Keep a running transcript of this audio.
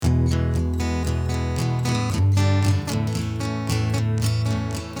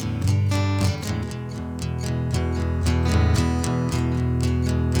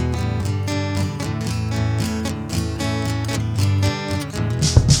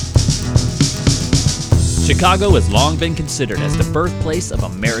Chicago has long been considered as the birthplace of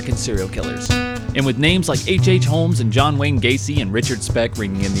American serial killers. And with names like H.H. Holmes and John Wayne Gacy and Richard Speck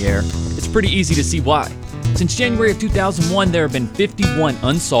ringing in the air, it's pretty easy to see why. Since January of 2001, there have been 51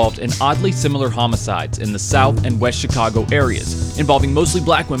 unsolved and oddly similar homicides in the South and West Chicago areas, involving mostly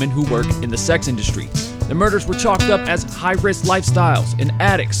black women who work in the sex industry. The murders were chalked up as high-risk lifestyles and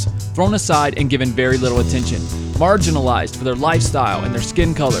addicts, thrown aside and given very little attention, marginalized for their lifestyle and their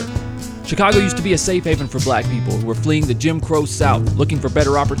skin color. Chicago used to be a safe haven for black people who were fleeing the Jim Crow South, looking for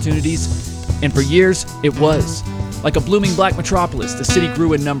better opportunities, and for years, it was. Like a blooming black metropolis, the city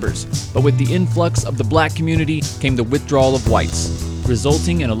grew in numbers, but with the influx of the black community came the withdrawal of whites,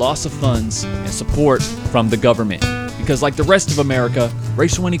 resulting in a loss of funds and support from the government. Because like the rest of America,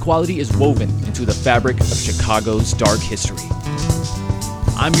 racial inequality is woven into the fabric of Chicago's dark history.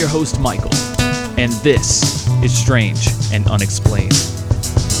 I'm your host, Michael, and this is Strange and Unexplained.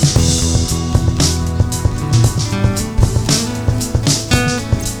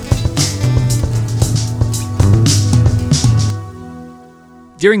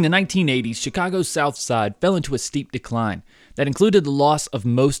 During the 1980s, Chicago's South Side fell into a steep decline that included the loss of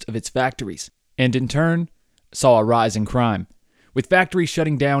most of its factories, and in turn, saw a rise in crime. With factories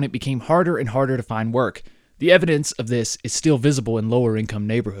shutting down, it became harder and harder to find work. The evidence of this is still visible in lower-income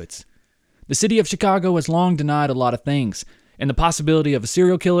neighborhoods. The city of Chicago has long denied a lot of things, and the possibility of a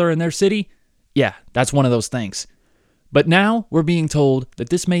serial killer in their city? Yeah, that's one of those things. But now, we're being told that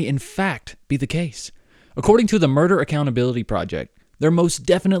this may in fact be the case. According to the Murder Accountability Project, there most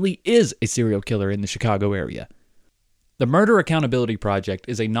definitely is a serial killer in the Chicago area. The Murder Accountability Project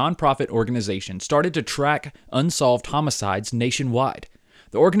is a nonprofit organization started to track unsolved homicides nationwide.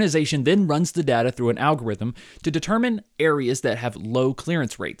 The organization then runs the data through an algorithm to determine areas that have low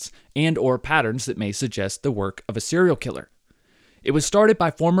clearance rates and/or patterns that may suggest the work of a serial killer. It was started by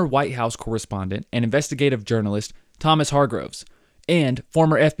former White House correspondent and investigative journalist Thomas Hargroves and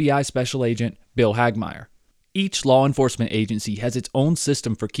former FBI Special Agent Bill Hagmaier. Each law enforcement agency has its own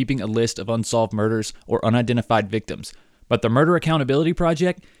system for keeping a list of unsolved murders or unidentified victims, but the Murder Accountability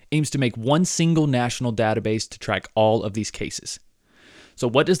Project aims to make one single national database to track all of these cases. So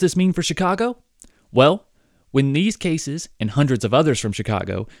what does this mean for Chicago? Well, when these cases, and hundreds of others from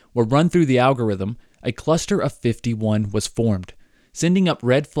Chicago, were run through the algorithm, a cluster of 51 was formed, sending up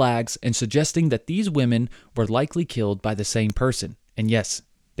red flags and suggesting that these women were likely killed by the same person. And yes,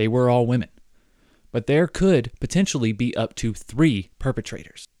 they were all women. But there could potentially be up to 3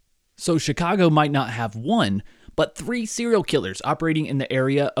 perpetrators. So Chicago might not have one, but 3 serial killers operating in the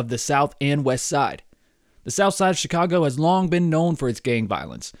area of the South and West Side. The South Side of Chicago has long been known for its gang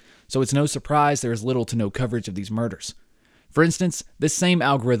violence, so it's no surprise there is little to no coverage of these murders. For instance, this same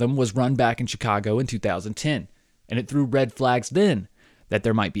algorithm was run back in Chicago in 2010, and it threw red flags then that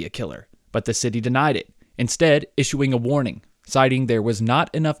there might be a killer, but the city denied it, instead issuing a warning, citing there was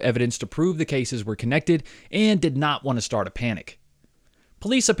not enough evidence to prove the cases were connected and did not want to start a panic.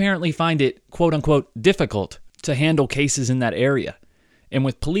 Police apparently find it, quote-unquote, difficult to handle cases in that area. And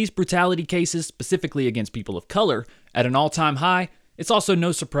with police brutality cases, specifically against people of color, at an all-time high, it's also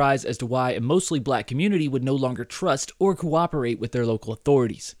no surprise as to why a mostly black community would no longer trust or cooperate with their local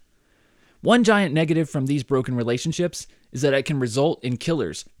authorities. One giant negative from these broken relationships is that it can result in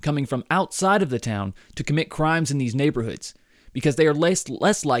killers coming from outside of the town to commit crimes in these neighborhoods, because they are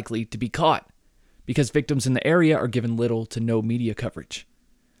less likely to be caught, because victims in the area are given little to no media coverage.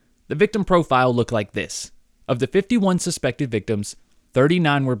 The victim profile looked like this. Of the 51 suspected victims,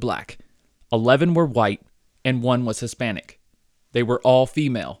 39 were black, 11 were white, and 1 was Hispanic. They were all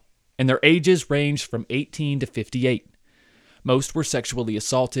female, and their ages ranged from 18 to 58. Most were sexually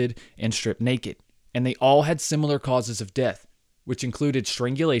assaulted and stripped naked, and they all had similar causes of death, which included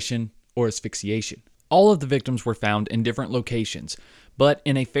strangulation or asphyxiation. All of the victims were found in different locations, but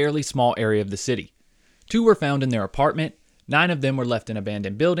in a fairly small area of the city. 2 were found in their apartment, 9 of them were left in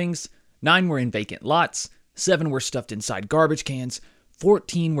abandoned buildings, 9 were in vacant lots, 7 were stuffed inside garbage cans,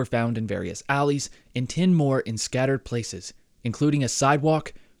 14 were found in various alleys, and 10 more in scattered places, including a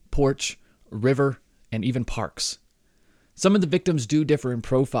sidewalk, porch, river, and even parks. Some of the victims do differ in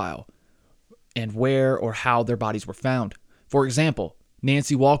profile and where or how their bodies were found. For example,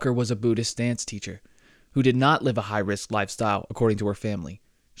 Nancy Walker was a Buddhist dance teacher who did not live a high-risk lifestyle, according to her family.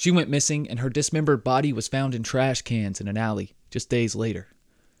 She went missing, and her dismembered body was found in trash cans in an alley just days later.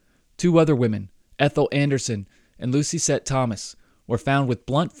 2 other women, Ethel Anderson and Lucy Sett Thomas, were found with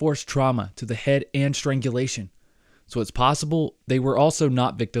blunt force trauma to the head and strangulation. So it's possible they were also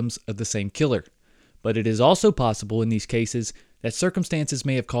not victims of the same killer. But it is also possible in these cases that circumstances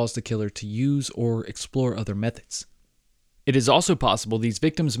may have caused the killer to use or explore other methods. It is also possible these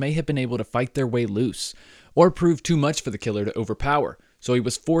victims may have been able to fight their way loose, or prove too much for the killer to overpower, so he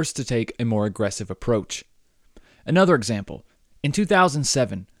was forced to take a more aggressive approach. Another example, in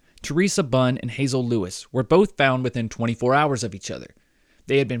 2007, Teresa Bunn and Hazel Lewis were both found within 24 hours of each other.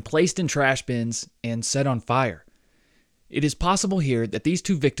 They had been placed in trash bins and set on fire. It is possible here that these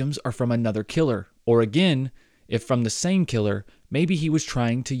two victims are from another killer, or again, if from the same killer, maybe he was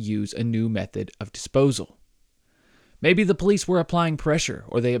trying to use a new method of disposal. Maybe the police were applying pressure,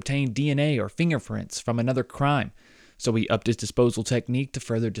 or they obtained DNA or fingerprints from another crime, so he upped his disposal technique to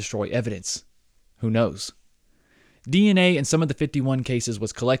further destroy evidence. Who knows? DNA in some of the 51 cases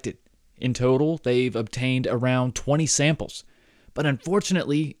was collected. In total, they've obtained around 20 samples. But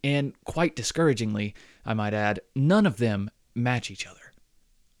unfortunately, and quite discouragingly, I might add, none of them match each other.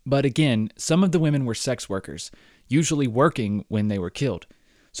 But again, some of the women were sex workers, usually working when they were killed.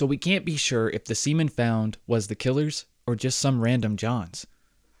 So we can't be sure if the semen found was the killer's or just some random Johns.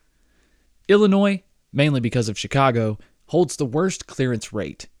 Illinois, mainly because of Chicago, holds the worst clearance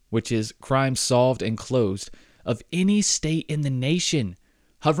rate, which is crimes solved and closed, of any state in the nation,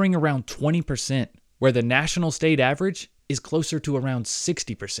 hovering around 20%, where the national state average is closer to around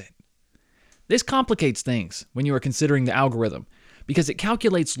 60%. This complicates things when you are considering the algorithm, because it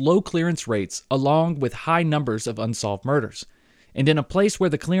calculates low clearance rates along with high numbers of unsolved murders. And in a place where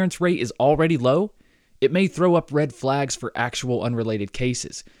the clearance rate is already low, it may throw up red flags for actual unrelated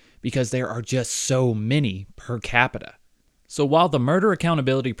cases, because there are just so many per capita. So while the Murder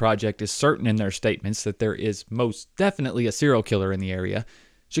Accountability Project is certain in their statements that there is most definitely a serial killer in the area,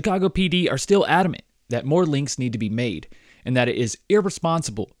 Chicago PD are still adamant that more links need to be made, and that it is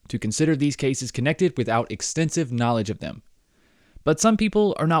irresponsible to consider these cases connected without extensive knowledge of them. But some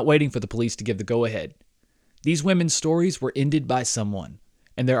people are not waiting for the police to give the go-ahead. These women's stories were ended by someone,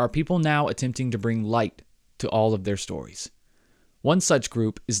 and there are people now attempting to bring light to all of their stories. One such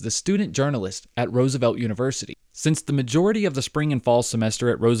group is the student journalist at Roosevelt University. Since the majority of the spring and fall semester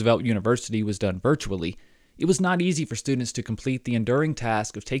at Roosevelt University was done virtually, it was not easy for students to complete the enduring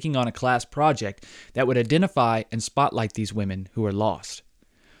task of taking on a class project that would identify and spotlight these women who are lost.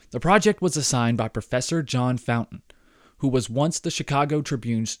 The project was assigned by Professor John Fountain, who was once the Chicago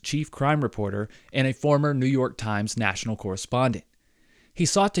Tribune's chief crime reporter and a former New York Times national correspondent. He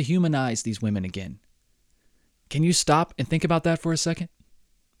sought to humanize these women again. Can you stop and think about that for a second?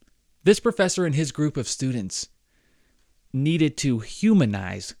 This professor and his group of students needed to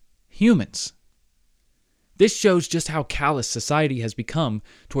humanize humans. This shows just how callous society has become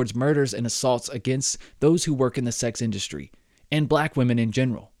towards murders and assaults against those who work in the sex industry, and black women in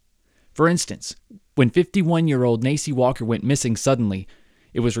general. For instance, when 51-year-old Nacy Walker went missing suddenly,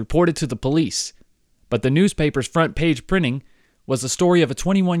 it was reported to the police, but the newspaper's front page printing was the story of a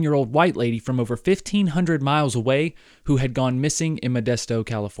 21-year-old white lady from over 1,500 miles away who had gone missing in Modesto,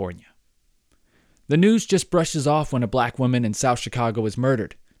 California. The news just brushes off when a black woman in South Chicago is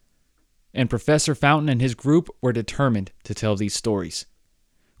murdered, and Professor Fountain and his group were determined to tell these stories.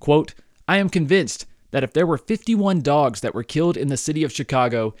 Quote, "I am convinced that if there were 51 dogs that were killed in the city of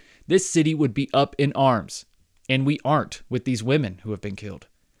Chicago, this city would be up in arms. And we aren't with these women who have been killed.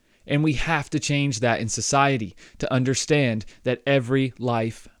 And we have to change that in society to understand that every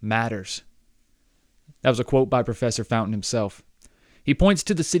life matters." That was a quote by Professor Fountain himself. He points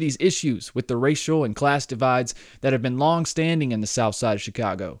to the city's issues with the racial and class divides that have been long-standing in the south side of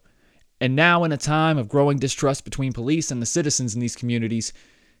Chicago. And now, in a time of growing distrust between police and the citizens in these communities,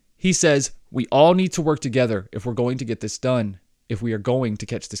 he says, we all need to work together if we're going to get this done, if we are going to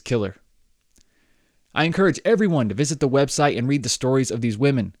catch this killer. I encourage everyone to visit the website and read the stories of these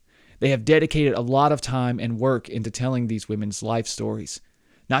women. They have dedicated a lot of time and work into telling these women's life stories.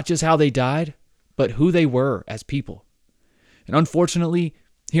 Not just how they died, but who they were as people. And unfortunately,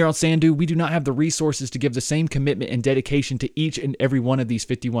 here on Sandu, we do not have the resources to give the same commitment and dedication to each and every one of these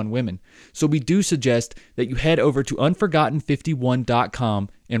 51 women. So we do suggest that you head over to unforgotten51.com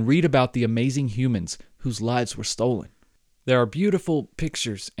and read about the amazing humans whose lives were stolen. There are beautiful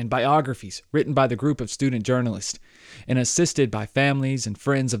pictures and biographies written by the group of student journalists and assisted by families and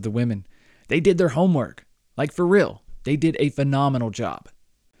friends of the women. They did their homework. Like, for real, they did a phenomenal job.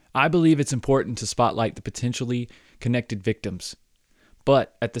 I believe it's important to spotlight the potentially connected victims.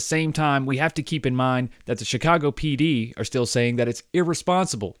 But at the same time, we have to keep in mind that the Chicago PD are still saying that it's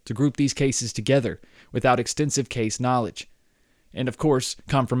irresponsible to group these cases together without extensive case knowledge. And of course,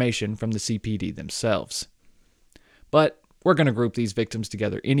 confirmation from the CPD themselves. But we're going to group these victims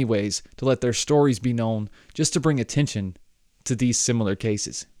together anyways to let their stories be known, just to bring attention to these similar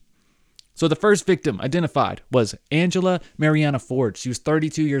cases. So the first victim identified was Angela Mariana Ford. She was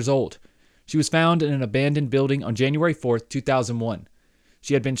 32 years old. She was found in an abandoned building on January 4th, 2001.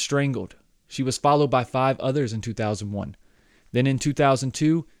 She had been strangled. She was followed by 5 others in 2001. Then in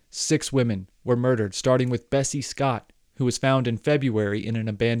 2002, 6 women were murdered, starting with Bessie Scott, who was found in February in an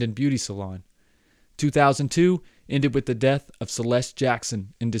abandoned beauty salon. 2002 ended with the death of Celeste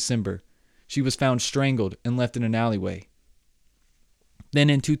Jackson in December. She was found strangled and left in an alleyway. Then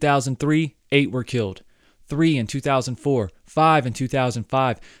in 2003, 8 were killed. 3 in 2004, 5 in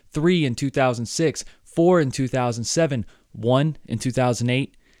 2005, 3 in 2006, 4 in 2007, 1 in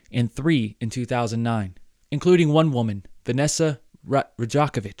 2008, and 3 in 2009, including one woman, Vanessa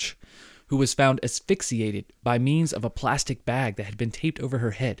Rajakovic, who was found asphyxiated by means of a plastic bag that had been taped over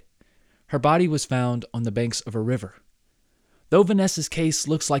her head. Her body was found on the banks of a river. Though Vanessa's case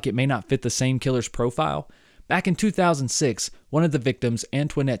looks like it may not fit the same killer's profile, back in 2006, one of the victims,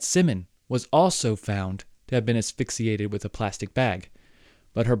 Antoinette Simon, was also found to have been asphyxiated with a plastic bag,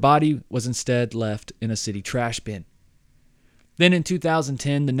 but her body was instead left in a city trash bin. Then in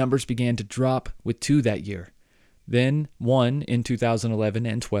 2010, the numbers began to drop, with 2 that year. Then 1 in 2011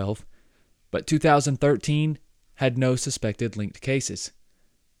 and 12, but 2013 had no suspected linked cases.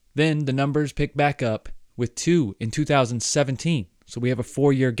 Then the numbers picked back up, with 2 in 2017, so we have a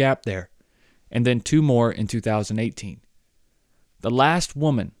 4-year gap there, and then 2 more in 2018. The last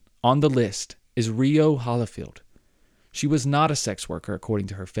woman on the list is Rio Hollifield. She was not a sex worker, according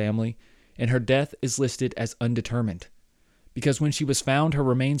to her family, and her death is listed as undetermined, because when she was found, her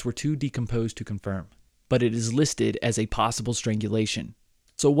remains were too decomposed to confirm, but it is listed as a possible strangulation.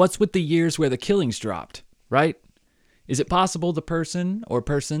 So what's with the years where the killings dropped, right? Is it possible the person or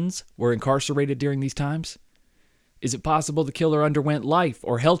persons were incarcerated during these times? Is it possible the killer underwent life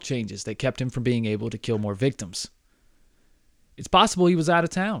or health changes that kept him from being able to kill more victims? It's possible he was out of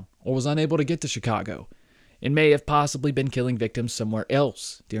town or was unable to get to Chicago and may have possibly been killing victims somewhere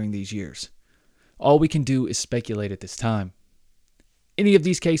else during these years. All we can do is speculate at this time. Any of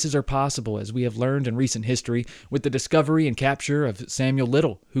these cases are possible, as we have learned in recent history with the discovery and capture of Samuel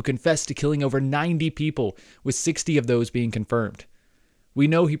Little, who confessed to killing over 90 people, with 60 of those being confirmed. We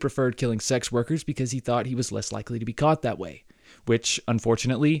know he preferred killing sex workers because he thought he was less likely to be caught that way, which,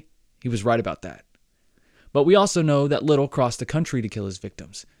 unfortunately, he was right about that. But we also know that Little crossed the country to kill his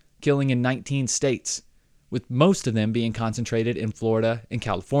victims, killing in 19 states, with most of them being concentrated in Florida and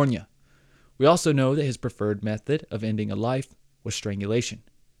California. We also know that his preferred method of ending a life was strangulation.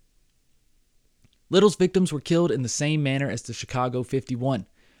 Little's victims were killed in the same manner as the Chicago 51,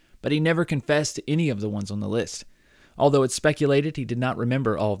 but he never confessed to any of the ones on the list, although it's speculated he did not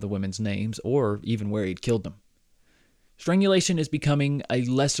remember all of the women's names or even where he'd killed them. Strangulation is becoming a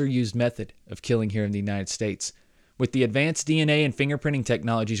lesser-used method of killing here in the United States. With the advanced DNA and fingerprinting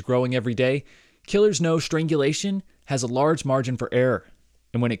technologies growing every day, killers know strangulation has a large margin for error,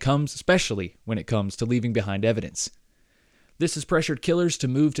 and especially when it comes to leaving behind evidence. This has pressured killers to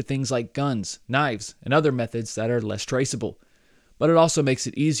move to things like guns, knives, and other methods that are less traceable. But it also makes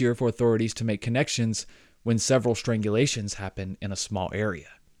it easier for authorities to make connections when several strangulations happen in a small area.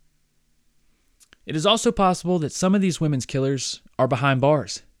 It is also possible that some of these women's killers are behind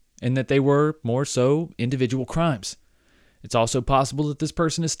bars, and that they were more so individual crimes. It's also possible that this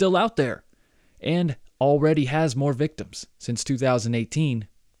person is still out there, and already has more victims since 2018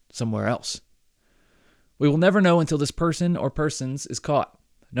 somewhere else. We will never know until this person or persons is caught.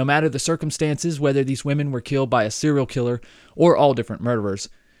 No matter the circumstances, whether these women were killed by a serial killer or all different murderers,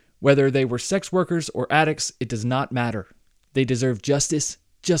 whether they were sex workers or addicts, it does not matter. They deserve justice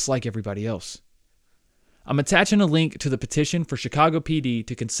just like everybody else. I'm attaching a link to the petition for Chicago PD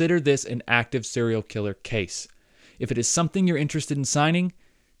to consider this an active serial killer case. If it is something you're interested in signing,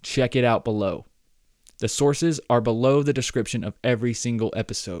 check it out below. The sources are below the description of every single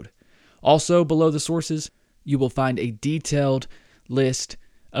episode. Also, below the sources, you will find a detailed list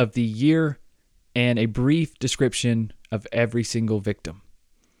of the year and a brief description of every single victim.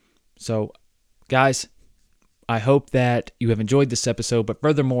 So, guys, I hope that you have enjoyed this episode, but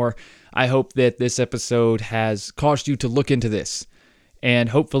furthermore, I hope that this episode has caused you to look into this and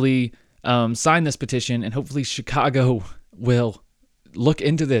hopefully sign this petition, and hopefully Chicago will look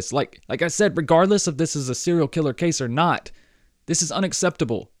into this. Like I said, regardless if this is a serial killer case or not, this is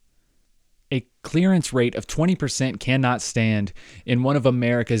unacceptable. A clearance rate of 20% cannot stand in one of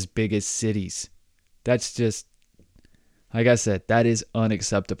America's biggest cities. That's just, like I said, that is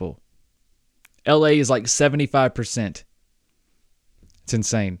unacceptable. LA is like 75%. It's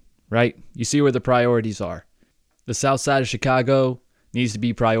insane, right? You see where the priorities are. The south side of Chicago needs to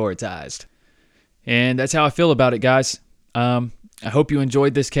be prioritized. And that's how I feel about it, guys. I hope you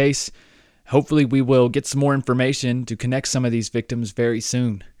enjoyed this case. Hopefully we will get some more information to connect some of these victims very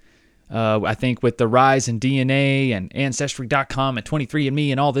soon. I think with the rise in DNA and Ancestry.com and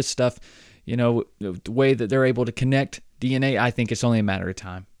 23andMe and all this stuff, the way that they're able to connect DNA, I think it's only a matter of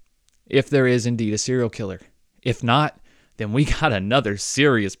time. If there is indeed a serial killer. If not, then we got another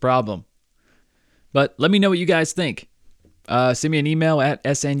serious problem. But let me know what you guys think. Send me an email at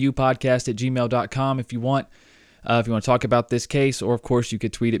snupodcast@gmail.com if you want. If you want to talk about this case, or of course you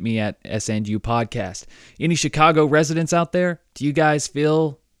could tweet at me at snupodcast. Any Chicago residents out there? Do you guys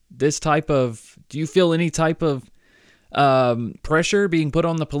feel do you feel any type of pressure being put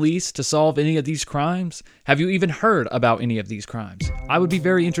on the police to solve any of these crimes? Have you even heard about any of these crimes? I would be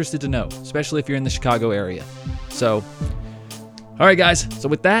very interested to know, especially if you're in the Chicago area. So, all right, guys. So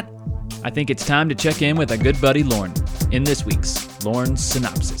with that, I think it's time to check in with our good buddy Lauren in this week's Lauren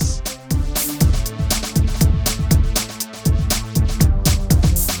Synopsis.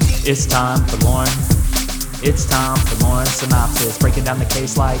 It's time for Lauren. It's time for Lauren Synopsis. Breaking down the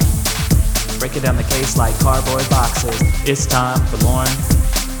case like cardboard boxes. It's time for Lauren.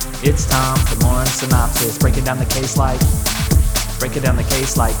 It's time for Lauren Synopsis. Breaking down the case like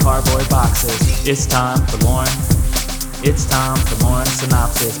cardboard boxes. It's time for Lauren. It's time for Lauren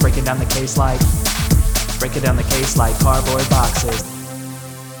Synopsis. Breaking down the case like cardboard boxes.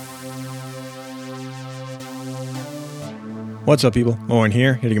 What's up, people? Lauren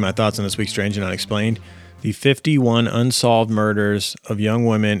here to give my thoughts on this week's Strange and Unexplained. The 51 unsolved murders of young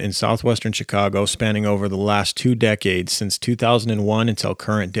women in southwestern Chicago spanning over the last 2 decades, since 2001 until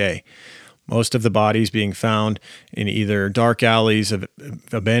current day. Most of the bodies being found in either dark alleys of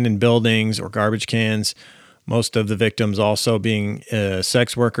abandoned buildings or garbage cans. Most of the victims also being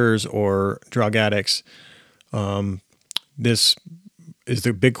sex workers or drug addicts. This is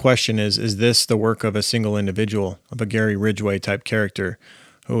the big question is this the work of a single individual, of a Gary Ridgway type character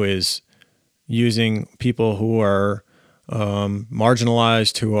who is using people who are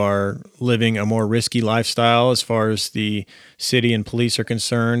marginalized, who are living a more risky lifestyle as far as the city and police are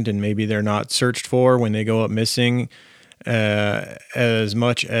concerned, and maybe they're not searched for when they go up missing as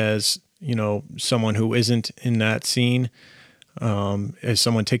much as, someone who isn't in that scene, as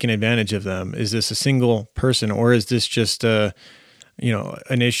someone taking advantage of them. Is this a single person, or is this just an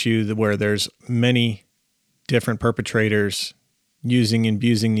issue where there's many different perpetrators using and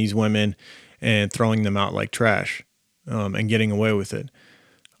abusing these women and throwing them out like trash and getting away with it?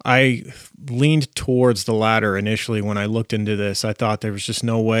 I leaned towards the latter initially when I looked into this. I thought there was just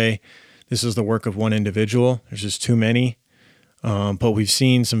no way this is the work of one individual. There's just too many. But we've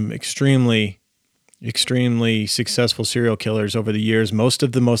seen some extremely successful serial killers over the years. Almost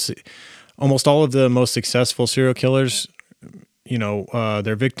all of the most successful serial killers,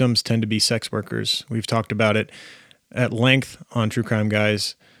 their victims tend to be sex workers. We've talked about it at length on True Crime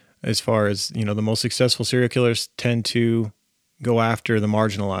Guys. As far as, the most successful serial killers tend to go after the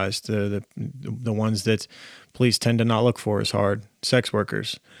marginalized, the ones that police tend to not look for as hard: sex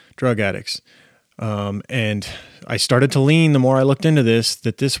workers, drug addicts. And I started to lean, the more I looked into this,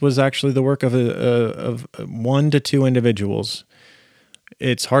 that this was actually the work of 1 to 2 individuals.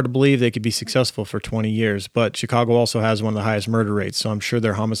 It's hard to believe they could be successful for 20 years, but Chicago also has one of the highest murder rates, so I'm sure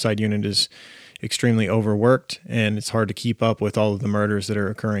their homicide unit is extremely overworked, and it's hard to keep up with all of the murders that are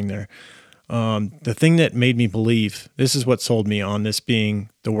occurring there. The thing that made me believe, this is what sold me on this being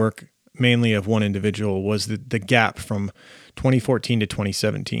the work mainly of one individual, was the gap from 2014 to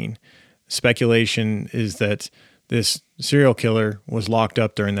 2017. Speculation is that this serial killer was locked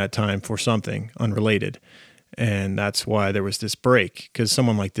up during that time for something unrelated, and that's why there was this break, because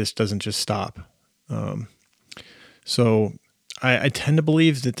someone like this doesn't just stop. So I tend to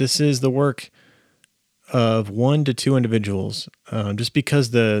believe that this is the work of 1 to 2 individuals, just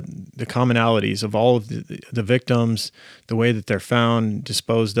because the commonalities of all of the victims, the way that they're found,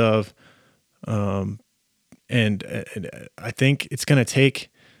 disposed of, and I think it's going to take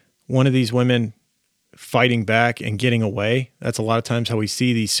one of these women fighting back and getting away. That's a lot of times how we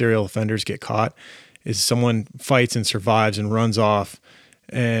see these serial offenders get caught, is someone fights and survives and runs off,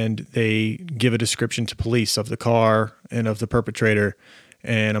 and they give a description to police of the car and of the perpetrator.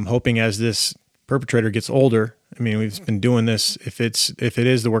 And I'm hoping as this perpetrator gets older, I mean, we've been doing this, if it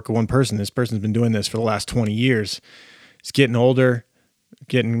is the work of one person, this person's been doing this for the last 20 years. It's getting older,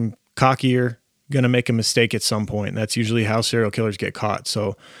 getting cockier, going to make a mistake at some point. And that's usually how serial killers get caught.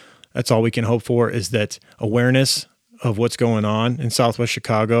 So that's all we can hope for, is that awareness of what's going on in Southwest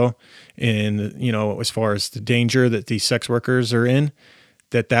Chicago, and, as far as the danger that these sex workers are in,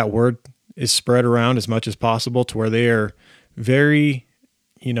 that word is spread around as much as possible, to where they are very,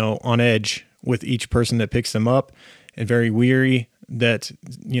 on edge with each person that picks them up, and very weary that,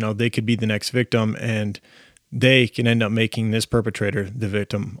 they could be the next victim, and they can end up making this perpetrator the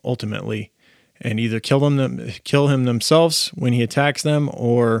victim ultimately, and either kill him themselves when he attacks them,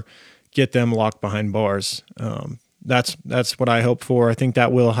 or get them locked behind bars. That's what I hope for. I think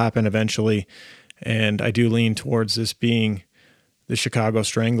that will happen eventually, and I do lean towards this being the Chicago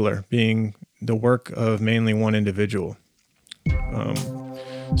Strangler, being the work of mainly one individual.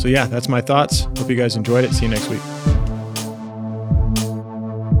 So yeah, that's my thoughts. Hope you guys enjoyed it. See you next week.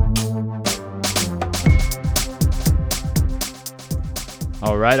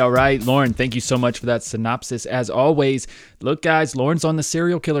 All right. Lauren, thank you so much for that synopsis. As always, look, guys, Lauren's on the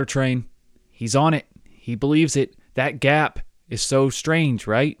serial killer train. He's on it. He believes it. That gap is so strange,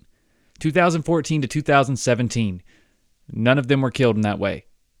 right? 2014 to 2017. None of them were killed in that way.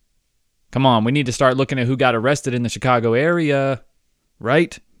 Come on, we need to start looking at who got arrested in the Chicago area,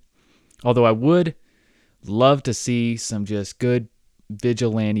 right? Although I would love to see some just good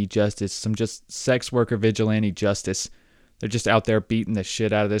vigilante justice, some just sex worker vigilante justice. They're just out there beating the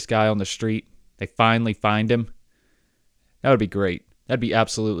shit out of this guy on the street. They finally find him. That would be great. That'd be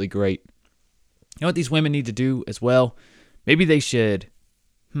absolutely great. You know what these women need to do as well? Maybe they should,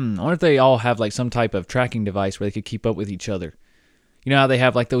 I wonder if they all have like some type of tracking device where they could keep up with each other. You know how they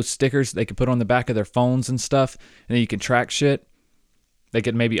have like those stickers they could put on the back of their phones and stuff, and then you can track shit? They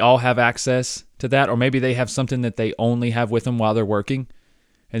could maybe all have access to that, or maybe they have something that they only have with them while they're working,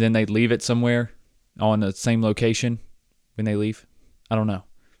 and then they leave it somewhere on the same location when they leave. I don't know.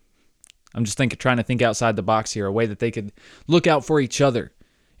 I'm just trying to think outside the box here, a way that they could look out for each other,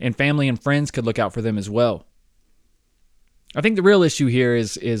 and family and friends could look out for them as well. I think the real issue here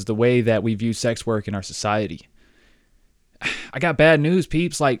is the way that we view sex work in our society. I got bad news,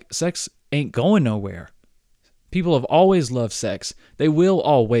 peeps. Like, sex ain't going nowhere. People have always loved sex. They will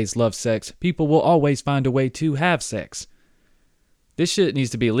always love sex. People will always find a way to have sex. This shit needs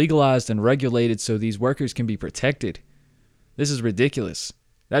to be legalized and regulated so these workers can be protected. This is ridiculous.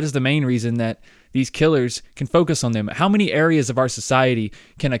 That is the main reason that these killers can focus on them. How many areas of our society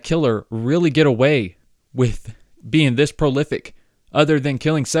can a killer really get away with being this prolific other than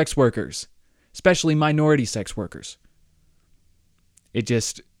killing sex workers, especially minority sex workers? It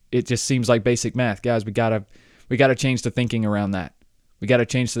just seems like basic math. Guys, we gotta change the thinking around that. We gotta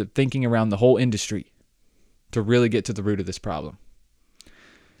change the thinking around the whole industry to really get to the root of this problem.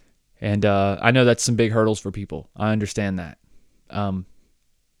 And I know that's some big hurdles for people. I understand that.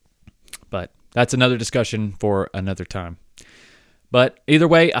 But that's another discussion for another time. But either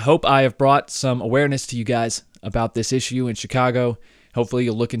way, I hope I have brought some awareness to you guys about this issue in Chicago. Hopefully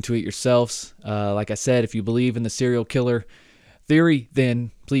you'll look into it yourselves. Like I said, if you believe in the serial killer theory,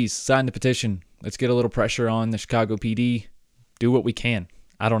 then please sign the petition. Let's get a little pressure on the Chicago PD. Do what we can.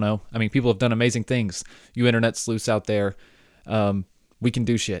 I don't know. I mean, people have done amazing things. You internet sleuths out there. We can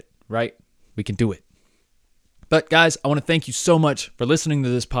do shit, right? We can do it. But guys, I want to thank you so much for listening to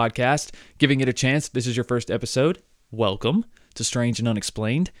this podcast, giving it a chance. This is your first episode. Welcome to Strange and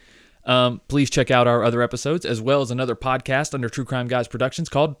Unexplained. Please check out our other episodes, as well as another podcast under True Crime Guys Productions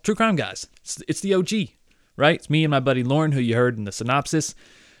called True Crime Guys. It's the OG, right? It's me and my buddy Lauren, who you heard in the synopsis.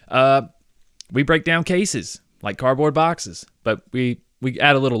 We break down cases like cardboard boxes, but we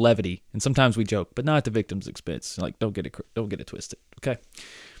add a little levity, and sometimes we joke, but not at the victim's expense. Like, don't get it twisted, okay?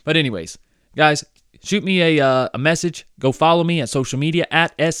 But anyways, guys, shoot me a message. Go follow me at social media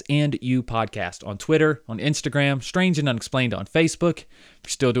at S&U Podcast on Twitter, on Instagram, Strange and Unexplained on Facebook. If you're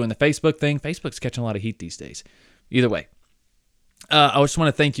still doing the Facebook thing, Facebook's catching a lot of heat these days. Either way, I just want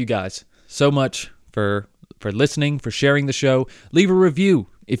to thank you guys so much for listening, for sharing the show. Leave a review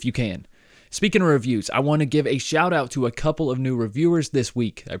if you can. Speaking of reviews, I want to give a shout out to a couple of new reviewers this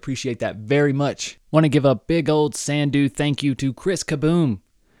week. I appreciate that very much. Want to give a big old Sandu thank you to Chris Kaboom.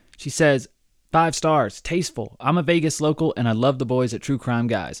 She says, 5 stars, tasteful. I'm a Vegas local and I love the boys at True Crime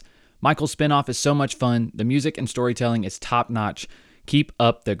Guys. Michael's spinoff is so much fun. The music and storytelling is top notch. Keep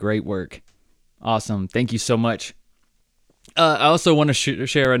up the great work. Awesome. Thank you so much. I also want to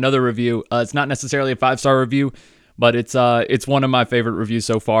share another review. It's not necessarily a 5-star review, but it's one of my favorite reviews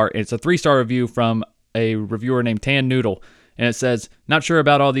so far. It's a 3-star review from a reviewer named Tan Noodle, and it says, not sure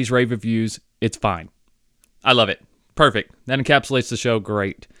about all these rave reviews. It's fine. I love it. Perfect. That encapsulates the show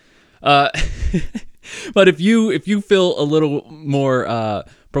great. But if you feel a little more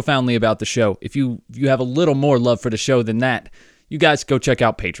profoundly about the show, if you have a little more love for the show than that, you guys go check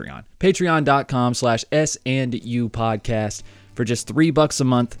out Patreon. Patreon.com/S&U Podcast. For just $3 a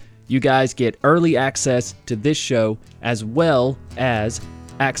month, you guys get early access to this show, as well as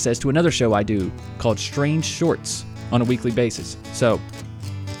access to another show I do called Strange Shorts on a weekly basis.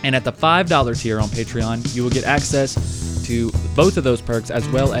 And at the $5 tier on Patreon, you will get access to both of those perks, as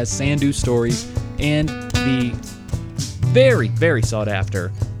well as Sandu stories and the very, very sought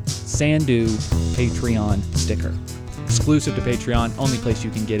after Sandu Patreon sticker. Exclusive to Patreon, only place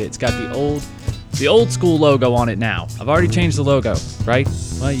you can get it. It's got the old school logo on it now. I've already changed the logo, right?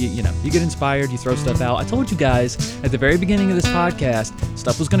 Well, you know, you get inspired, you throw stuff out. I told you guys at the very beginning of this podcast,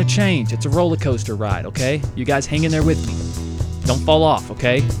 stuff was going to change. It's a roller coaster ride, okay? You guys hang in there with me. Don't fall off,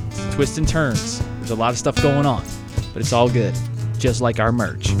 okay? Twists and turns. There's a lot of stuff going on, but it's all good. Just like our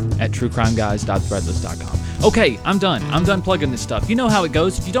merch at truecrimeguys.threadless.com. Okay, I'm done. I'm done plugging this stuff. You know how it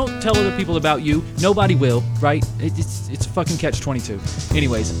goes. If you don't tell other people about you, nobody will, right? It's fucking catch-22.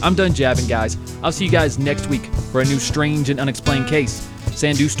 Anyways, I'm done jabbing, guys. I'll see you guys next week for a new strange and unexplained case.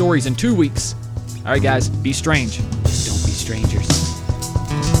 Sandu stories in 2 weeks. All right, guys, be strange. Just don't be strangers.